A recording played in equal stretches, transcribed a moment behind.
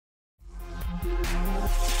Hi,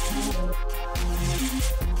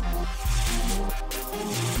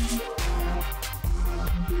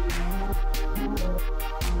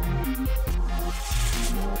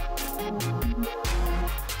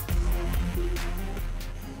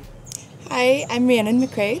 I'm Rhiannon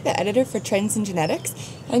McRae, the editor for Trends in Genetics.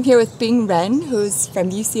 I'm here with Bing Ren, who's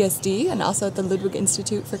from UCSD and also at the Ludwig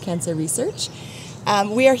Institute for Cancer Research.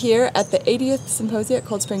 We are here at the 80th Symposium at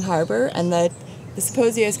Cold Spring Harbor, and the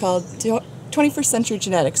symposium is called 21st Century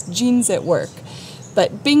Genetics, Genes at Work.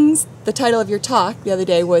 But Bing's, the title of your talk the other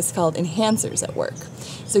day was called Enhancers at Work.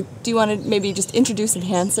 So do you want to maybe just introduce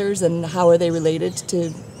enhancers and how are they related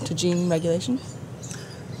to gene regulation?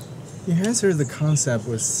 Enhancer, the concept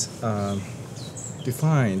was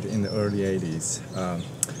defined in the early 80s.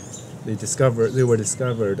 They were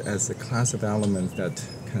discovered as a class of elements that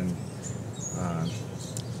can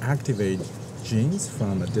activate genes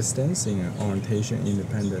from a distance in an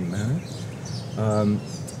orientation-independent manner.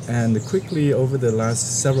 And quickly, over the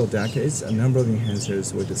last several decades, a number of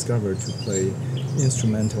enhancers were discovered to play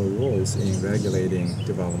instrumental roles in regulating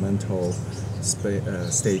developmental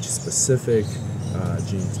stage-specific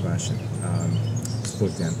gene expression. For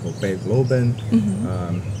example, beta globin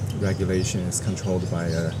regulation is controlled by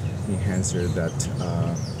an enhancer that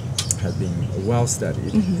has been well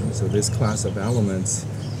studied. So this class of elements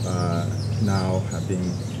now have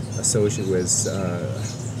been associated with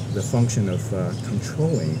the function of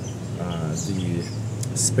controlling the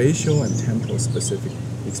spatial and temporal specific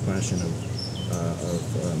expression of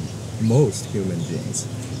most human genes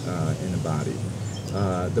in the body.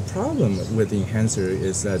 The problem with the enhancer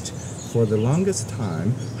is that for the longest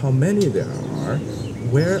time, how many there are,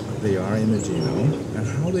 where they are in the genome, and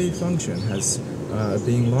how they function has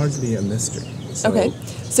been largely a mystery. Okay,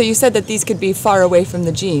 so you said that these could be far away from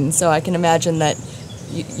the gene, so I can imagine that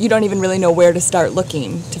you don't even really know where to start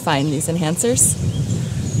looking to find these enhancers?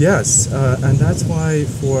 Yes, and that's why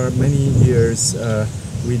for many years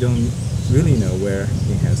we don't really know where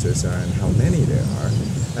enhancers are and how many there are.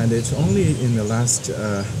 And it's only in the last,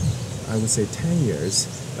 I would say, 10 years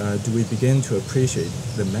do we begin to appreciate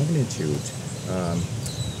the magnitude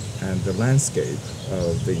and the landscape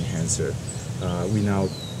of the enhancer. We now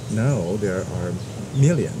know there are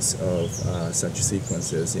millions of such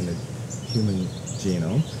sequences in the human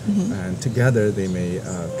genome, and together they may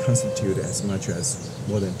constitute as much as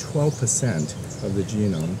more than 12% of the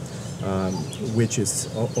genome, which is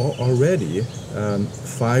already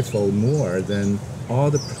fivefold more than all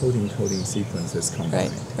the protein coding sequences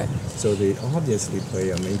combined. Right. So they obviously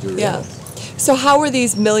play a major role. Yeah. So how were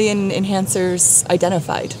these million enhancers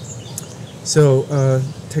identified? So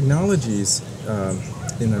technologies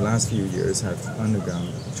in the last few years have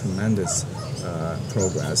undergone tremendous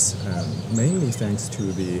progress, mainly thanks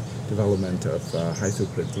to the development of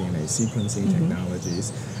high-throughput DNA sequencing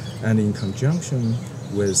technologies, and in conjunction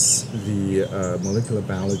with the molecular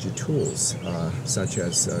biology tools such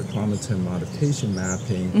as chromatin modification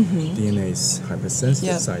mapping, DNA's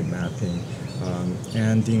hypersensitive site mapping,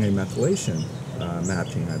 and DNA methylation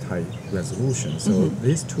mapping at high resolution. So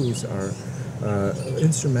these tools are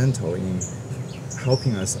instrumental in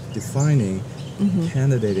helping us defining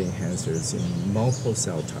candidate enhancers in multiple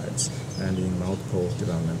cell types and in multiple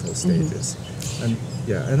developmental stages. And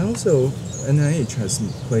also NIH has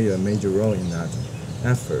played a major role in that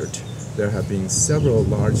effort. There have been several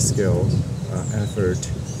large-scale efforts,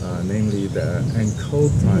 namely the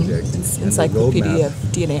ENCODE project. Encyclopedia of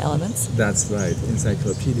DNA Elements. That's right,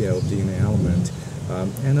 Encyclopedia of DNA Element.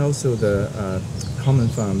 And also the Common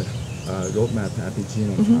Fund Roadmap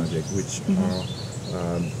Epigenome project, which are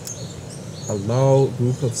allow a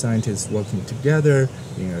group of scientists working together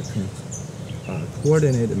in a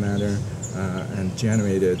coordinated manner and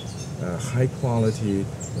generated high quality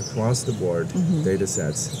across the board data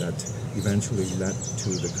sets that eventually led to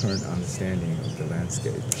the current understanding of the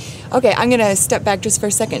landscape. Okay, I'm going to step back just for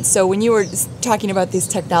a second. So when you were talking about these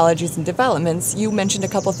technologies and developments, you mentioned a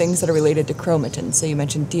couple things that are related to chromatin. So you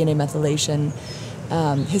mentioned DNA methylation,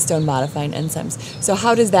 histone modifying enzymes. So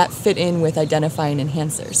how does that fit in with identifying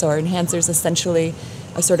enhancers? So are enhancers essentially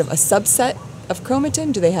a sort of a subset of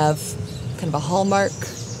chromatin? Do they have kind of a hallmark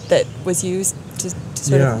that was used to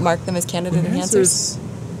sort of mark them as candidate enhancers?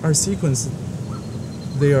 Are sequenced.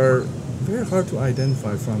 They are very hard to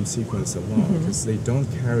identify from sequence alone because they don't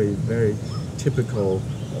carry very typical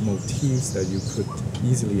motifs that you could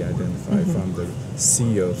easily identify from the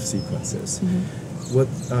sea of sequences. What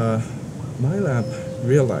my lab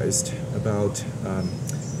realized about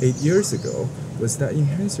 8 years ago was that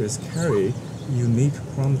enhancers carry unique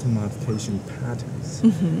chromatin modification patterns.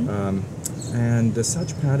 And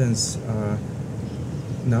such patterns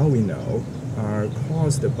now we know are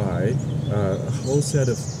caused by a whole set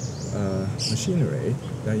of machinery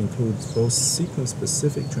that includes both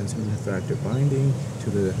sequence-specific transcription factor binding to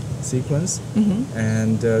the sequence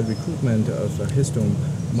and recruitment of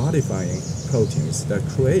histone-modifying proteins that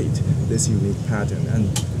create this unique pattern. And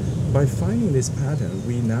by finding this pattern,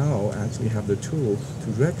 we now actually have the tool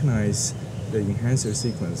to recognize the enhancer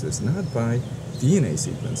sequences not by DNA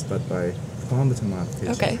sequence, but by chromatin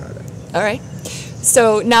modification pattern. All right.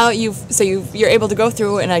 So now you're able to go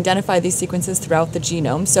through and identify these sequences throughout the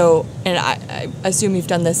genome. So, and I assume you've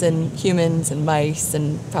done this in humans and mice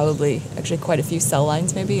and probably actually quite a few cell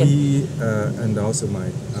lines, maybe. We and also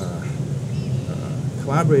my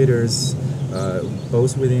collaborators,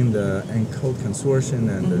 both within the ENCODE consortium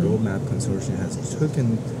and the Roadmap consortium,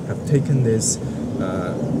 have taken this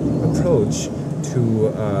approach to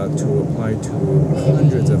apply to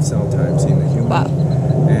hundreds of cell types in the human. Wow.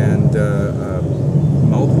 And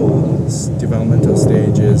multiple developmental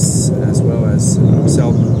stages, as well as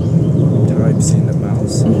cell types in the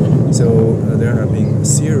mouse. So there have been a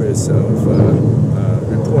series of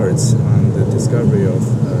reports on the discovery of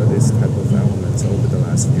this type of elements over the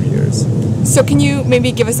last few years. So can you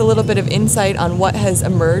maybe give us a little bit of insight on what has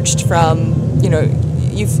emerged from,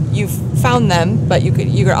 you've found them, but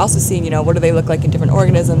you're also seeing, what do they look like in different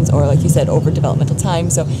organisms, or like you said, over developmental time.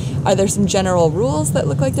 So are there some general rules that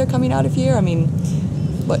look like they're coming out of here? I mean,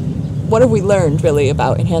 what have we learned really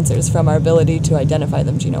about enhancers from our ability to identify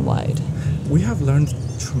them genome-wide? We have learned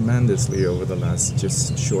tremendously over the last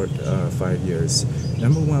just short 5 years.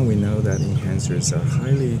 Number one, we know that enhancers are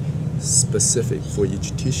highly specific for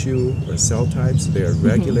each tissue or cell types. They are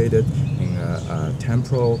regulated in a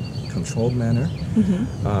temporal, controlled manner.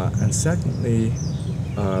 And secondly,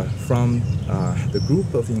 from the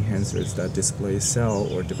group of enhancers that display cell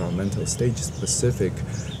or developmental stage-specific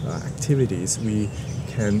activities, we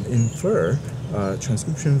can infer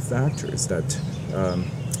transcription factors that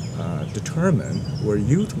determine or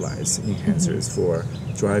utilize enhancers for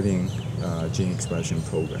driving gene expression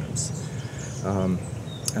programs.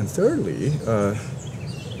 And thirdly,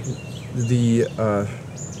 the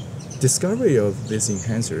discovery of these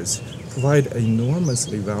enhancers provide an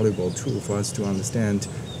enormously valuable tool for us to understand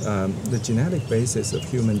the genetic basis of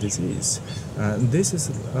human disease. This is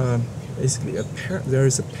basically there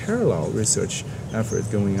is a parallel research effort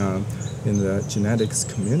going on in the genetics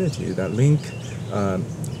community that link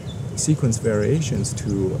sequence variations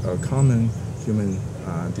to a common human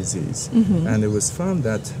disease. And it was found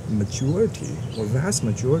that vast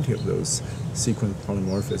majority of those sequence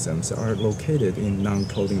polymorphisms are located in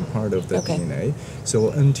non-coding part of the DNA. So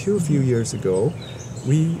until a few years ago,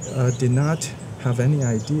 we did not have any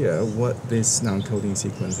idea what these non-coding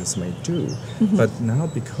sequences may do. But now,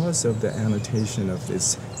 because of the annotation of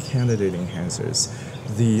these candidate enhancers,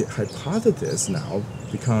 the hypothesis now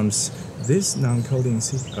becomes these non-coding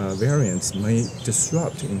variants may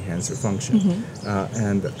disrupt enhancer function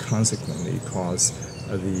and consequently cause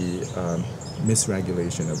the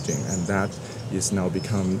misregulation of gene, and that is now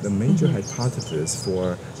become the major hypothesis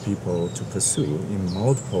for people to pursue in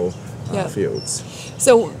multiple fields.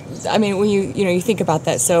 So, I mean, when you think about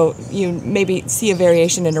that, so you maybe see a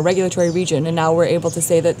variation in a regulatory region, and now we're able to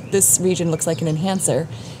say that this region looks like an enhancer,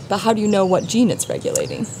 but how do you know what gene it's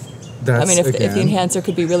regulating? If the enhancer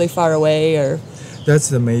could be really far away, or... That's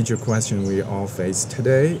the major question we all face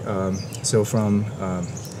today. So from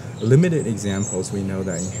limited examples, we know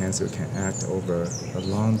that enhancer can act over a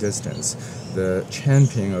long distance. The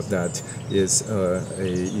champion of that is a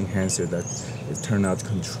enhancer that turned out to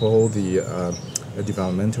control the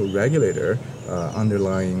developmental regulator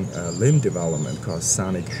underlying limb development called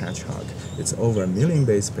sonic hedgehog. It's over 1 million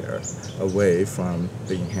base pair away from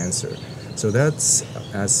the enhancer. So that's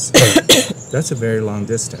a very long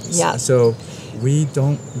distance. Yeah. So we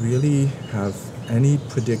don't really have any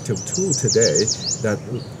predictive tool today that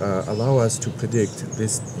allow us to predict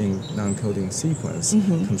this in non-coding sequence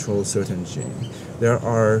control certain gene. There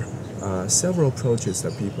are several approaches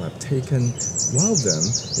that people have taken. One of them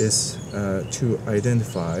is to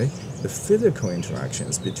identify the physical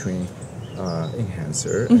interactions between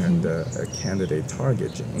enhancer and a candidate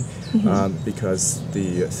target gene, because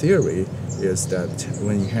the theory is that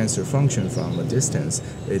when enhancer function from a distance,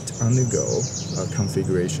 it undergo a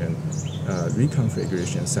configuration,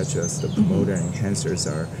 reconfiguration, such as the promoter enhancers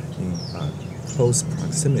are in close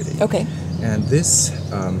proximity. Okay. And this,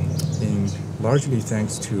 largely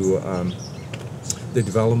thanks to the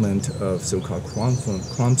development of so-called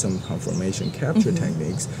quantum conformation capture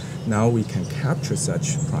techniques, now we can capture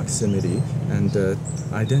such proximity and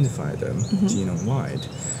identify them genome-wide.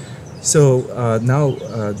 So now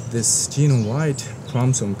this genome-wide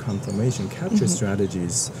chromosome conformation capture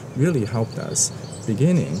strategies really helped us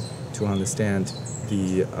beginning to understand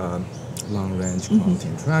the long-range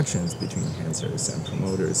chromatin interactions between enhancers and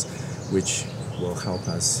promoters, which will help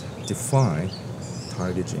us define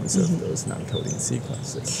target genes of those non-coding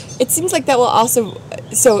sequences. It seems like that will also,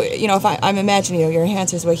 so, you know, if I'm imagining, your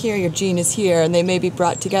enhancers were here, your gene is here, and they may be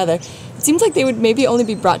brought together. It seems like they would maybe only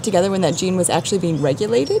be brought together when that gene was actually being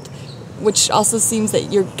regulated, which also seems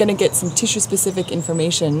that you're going to get some tissue-specific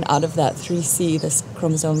information out of that 3C, this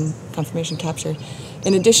chromosome conformation capture.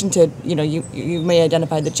 In addition to, you know, you may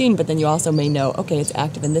identify the gene, but then you also may know, okay, it's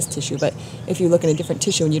active in this tissue. But if you look in a different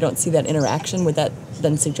tissue and you don't see that interaction, would that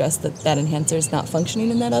then suggest that that enhancer is not functioning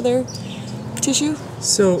in that other tissue?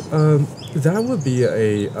 So that would be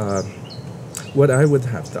what I would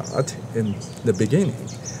have thought in the beginning.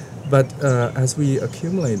 But as we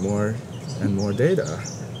accumulate more and more data,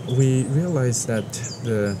 we realize that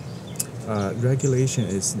the regulation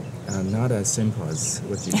is not as simple as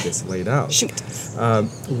what you just laid out. Shoot.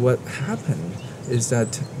 What happened is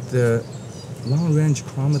that the long-range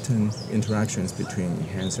chromatin interactions between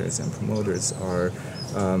enhancers and promoters are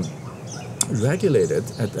regulated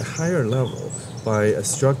at a higher level by a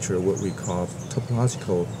structure what we call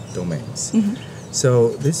topological domains. So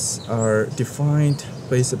these are defined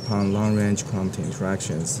based upon long-range chromatin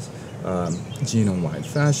interactions, genome-wide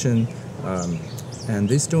fashion, and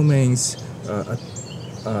these domains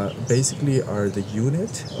basically are the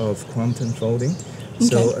unit of chromatin folding.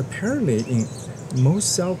 So apparently in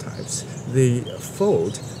most cell types, they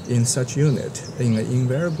fold in such unit in an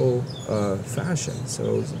invariable fashion.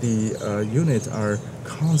 So the units are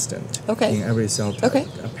constant in every cell type.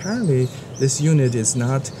 Apparently, this unit is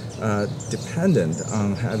not dependent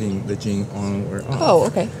on having the gene on or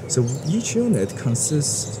off. So each unit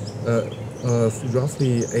consists of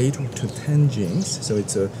roughly 8 to 10 genes, so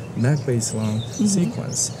it's a meg-base long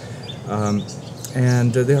sequence.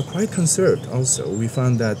 And they are quite conserved also. We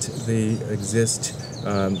found that they exist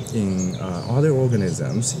in other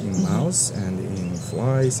organisms, in mouse and in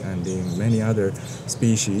flies and in many other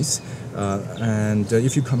species. And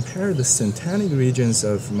if you compare the syntenic regions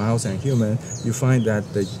of mouse and human, you find that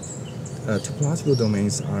the topological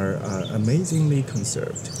domains are amazingly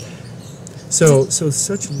conserved. So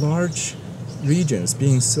such large regions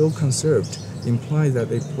being so conserved imply that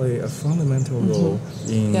they play a fundamental role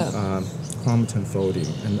in chromatin folding,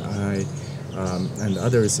 and I and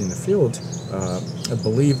others in the field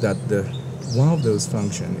believe that one of those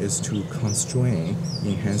functions is to constrain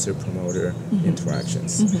enhancer-promoter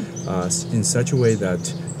interactions in such a way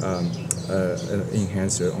that an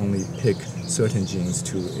enhancer only pick certain genes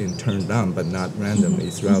to turn down, but not randomly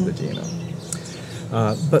throughout the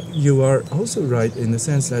genome. But you are also right in the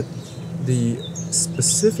sense that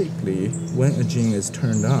specifically when a gene is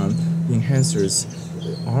turned on, enhancers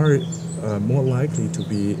are more likely to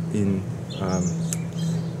be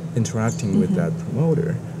interacting with that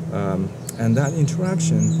promoter. And that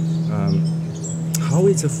interaction, how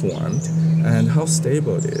it's formed and how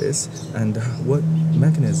stable it is and what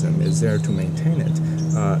mechanism is there to maintain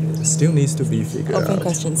it, still needs to be figured out. Open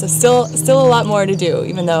question. So still a lot more to do,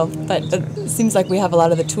 even though, but it seems like we have a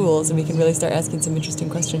lot of the tools and we can really start asking some interesting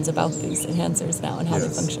questions about these enhancers now and how they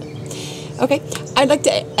function. Okay, I'd like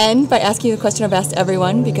to end by asking you a question I've asked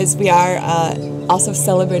everyone, because we are also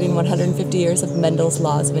celebrating 150 years of Mendel's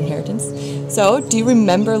laws of inheritance. So, do you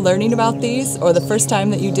remember learning about these, or the first time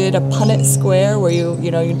that you did a Punnett square where you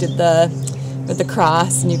did with the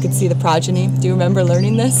cross and you could see the progeny? Do you remember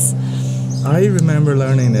learning this? I remember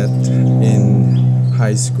learning it in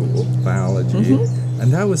high school, biology,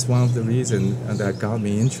 and that was one of the reasons that got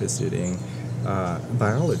me interested in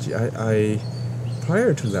biology.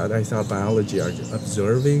 Prior to that, I thought biology are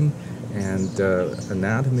observing and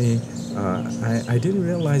anatomy. I didn't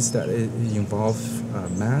realize that it involved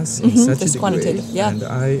math in such a degree. Quantitative, And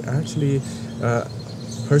I actually,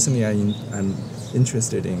 personally, I'm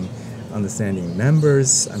interested in understanding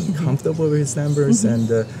numbers. I'm comfortable with numbers, and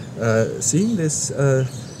seeing this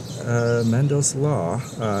Mendel's law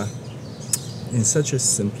in such a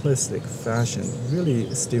simplistic fashion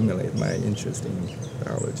really stimulated my interest in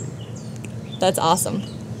biology. That's awesome.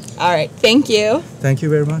 All right, thank you. Thank you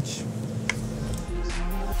very much.